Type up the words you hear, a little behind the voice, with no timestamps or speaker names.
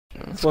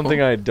That's one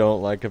thing I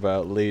don't like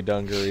about Lee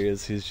Dungaree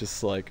is he's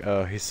just like,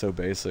 oh, he's so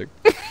basic.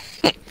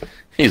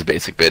 He's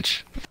basic,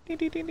 bitch.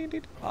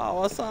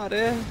 Oh, what's up,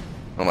 dude?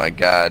 Oh my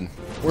god.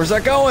 Where's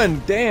that going?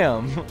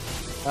 Damn.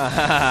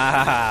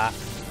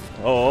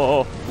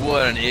 Oh.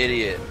 What an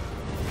idiot.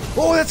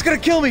 Oh, that's gonna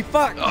kill me.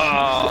 Fuck.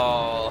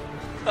 Oh.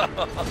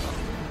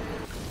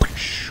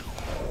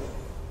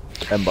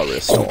 Ember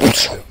restore.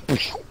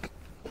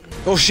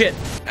 Oh shit.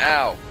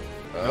 Ow.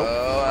 Nope.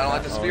 Oh, I don't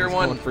like the spear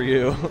one. Going for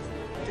you.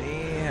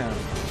 Damn.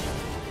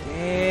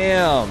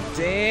 Damn.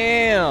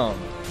 Damn.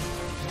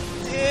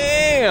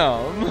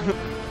 Damn.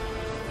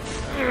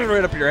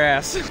 Right up your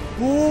ass.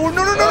 Oh,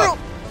 no, no, no, no.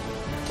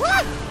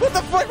 What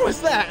the fuck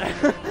was that?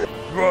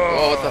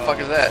 Oh, what the fuck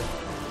is that?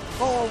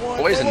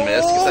 Poison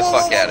mist. Get the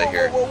fuck out of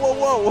here. Whoa, whoa,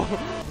 whoa.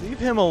 Leave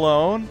him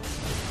alone.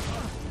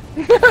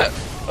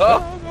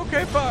 Oh.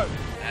 Okay, fuck.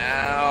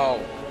 Ow.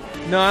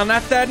 No,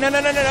 not that. No, no,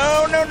 no, no,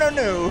 no, no, no,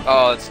 no.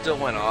 Oh, it still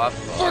went off.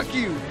 Fuck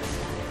you.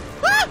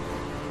 Ah!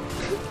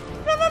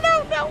 No, no,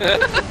 no, no.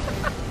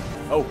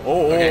 Oh,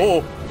 oh, Okay.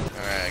 oh, oh.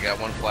 Alright, I got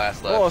one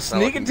flask left. Oh, It's not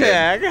sneak looking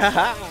attack.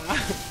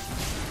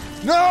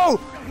 No!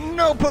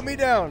 No, put me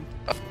down.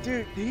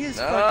 Dude, he's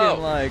No.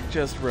 fucking like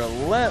just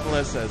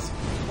relentless as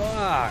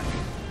fuck.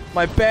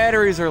 My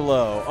batteries are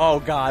low. Oh,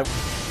 God.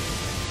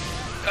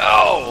 good.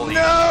 Holy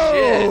No!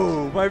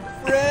 shit. My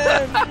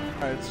friend!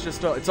 Alright, it's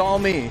just, it's all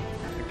me.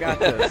 I got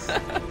this.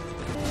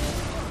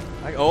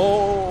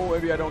 Oh,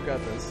 maybe I don't got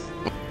this.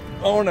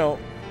 Oh, no.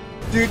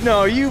 Dude,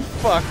 no, you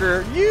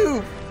fucker.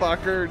 You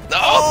fucker. No!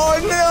 Oh,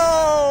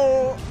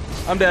 no!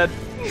 I'm dead.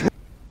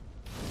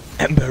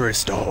 Ember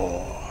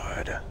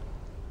restored.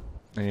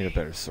 I need a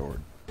better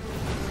sword.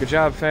 Good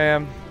job,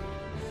 fam.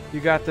 You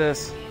got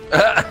this.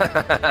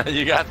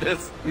 You got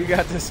this? You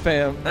got this,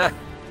 fam.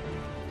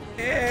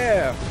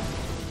 Yeah.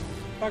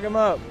 Fuck him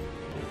up.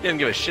 He didn't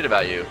give a shit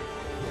about you.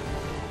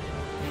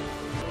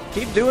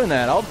 Keep doing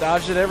that. I'll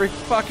dodge it every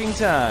fucking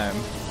time.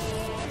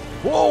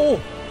 Whoa!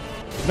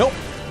 Nope.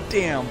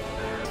 Damn.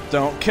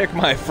 Don't kick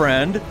my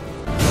friend.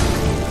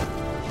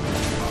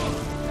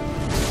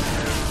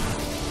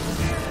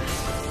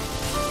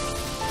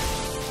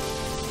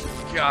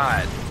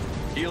 God.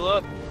 Heal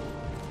up.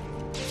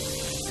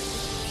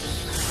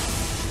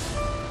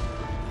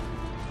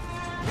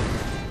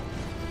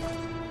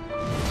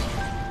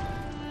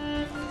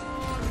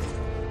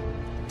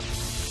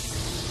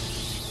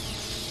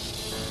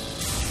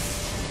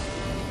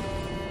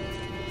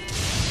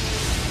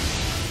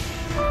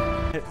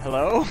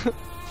 Hello?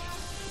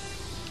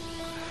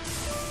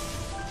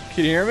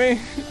 Can you hear me?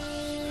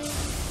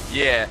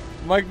 Yeah.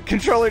 My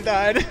controller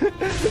died.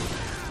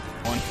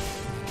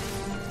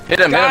 Hit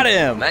him. Got hit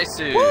him. Nice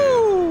dude.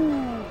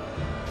 Woo!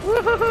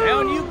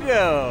 Down you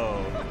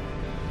go.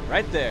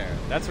 Right there.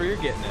 That's where you're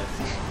getting it.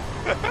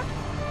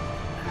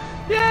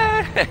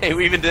 Yay!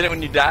 We even did it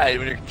when you died,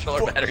 when your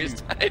controller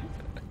batteries died.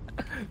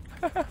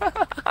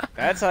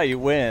 That's how you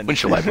win.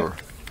 Windshield wiper.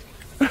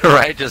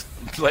 Right? Just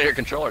let your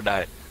controller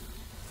die.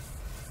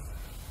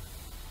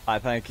 I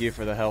thank you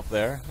for the help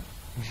there.